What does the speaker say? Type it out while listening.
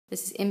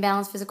This is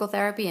Imbalanced Physical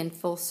Therapy and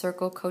Full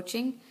Circle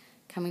Coaching,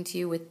 coming to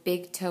you with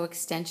big toe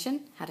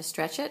extension, how to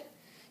stretch it.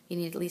 You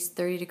need at least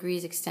 30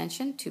 degrees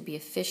extension to be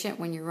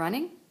efficient when you're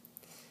running.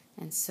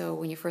 And so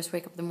when you first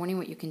wake up in the morning,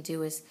 what you can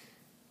do is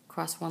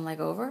cross one leg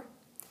over.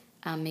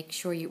 Make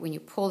sure when you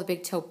pull the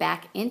big toe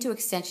back into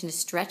extension to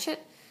stretch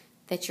it,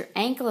 that your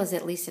ankle is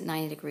at least at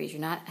 90 degrees.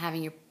 You're not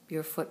having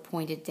your foot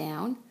pointed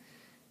down.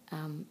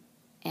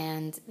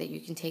 And that you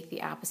can take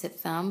the opposite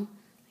thumb,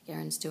 like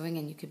Erin's doing,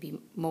 and you could be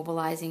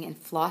mobilizing and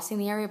flossing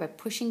the area by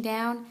pushing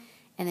down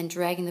and then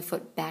dragging the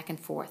foot back and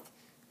forth.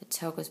 The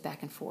toe goes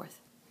back and forth.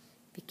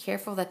 Be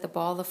careful that the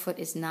ball of the foot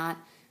is not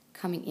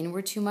coming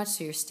inward too much,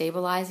 so you're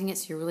stabilizing it,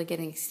 so you're really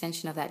getting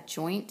extension of that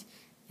joint,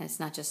 and it's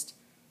not just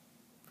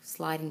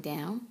sliding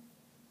down.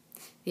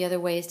 The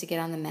other way is to get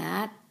on the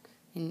mat,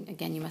 and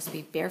again, you must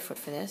be barefoot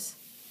for this,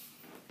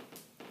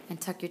 and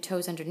tuck your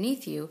toes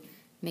underneath you,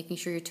 making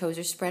sure your toes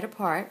are spread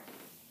apart.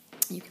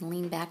 You can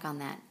lean back on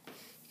that.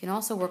 You can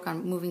also work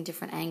on moving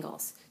different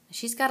angles. Now,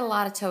 she's got a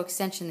lot of toe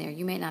extension there.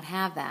 You may not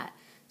have that.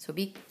 So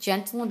be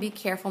gentle and be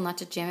careful not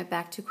to jam it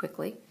back too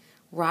quickly.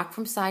 Rock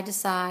from side to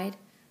side,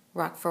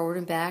 rock forward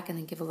and back, and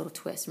then give a little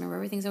twist. Remember,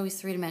 everything's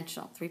always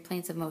three-dimensional, 3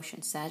 planes of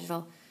motion,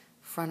 sagittal,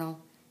 frontal,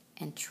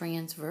 and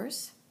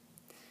transverse.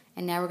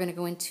 And now we're going to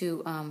go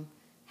into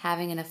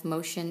having enough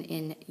motion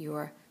in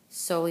your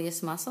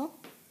soleus muscle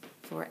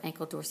for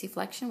ankle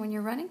dorsiflexion when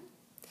you're running.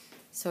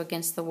 So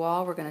against the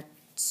wall, we're going to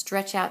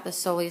stretch out the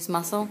soleus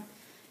muscle.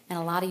 And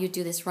a lot of you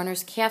do this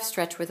runner's calf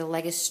stretch where the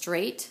leg is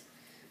straight.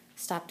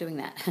 Stop doing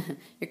that.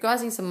 You're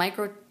causing some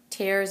micro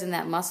tears in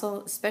that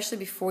muscle, especially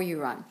before you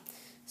run.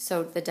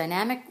 So the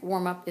dynamic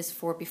warm-up is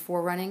for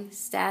before running.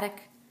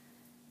 Static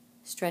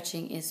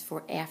stretching is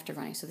for after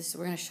running. So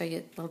we're going to show you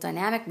a little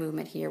dynamic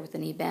movement here with the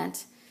knee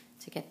bent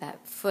to get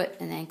that foot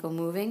and ankle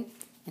moving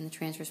in the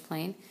transverse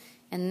plane.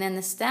 And then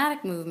the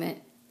static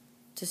movement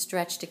to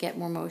stretch to get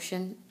more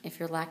motion if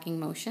you're lacking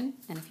motion.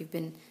 And if you've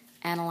been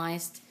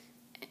analyzed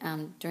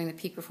during the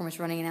peak performance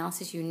running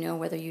analysis, you know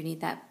whether you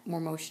need that more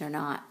motion or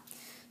not.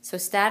 So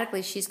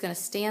statically, she's going to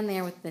stand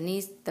there with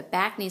the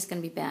back knee's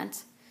going to be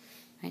bent.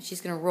 Right? She's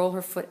going to roll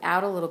her foot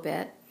out a little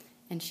bit,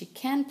 and she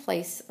can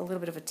place a little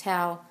bit of a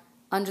towel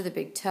under the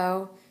big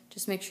toe.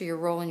 Just make sure you're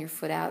rolling your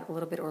foot out a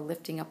little bit or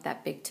lifting up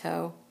that big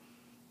toe.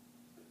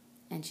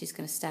 And she's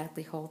going to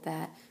statically hold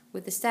that.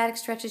 With the static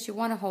stretches, you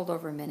want to hold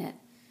over a minute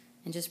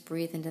and just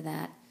breathe into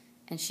that.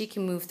 And she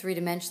can move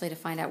three-dimensionally to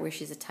find out where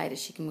she's the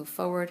tightest. She can move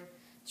forward,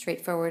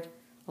 straight forward,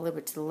 a little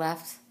bit to the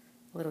left,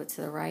 a little bit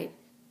to the right.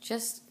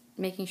 Just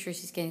making sure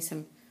she's getting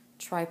some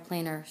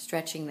triplanar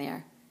stretching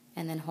there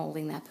and then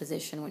holding that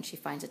position when she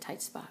finds a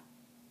tight spot.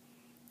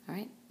 All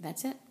right,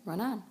 that's it.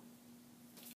 Run on.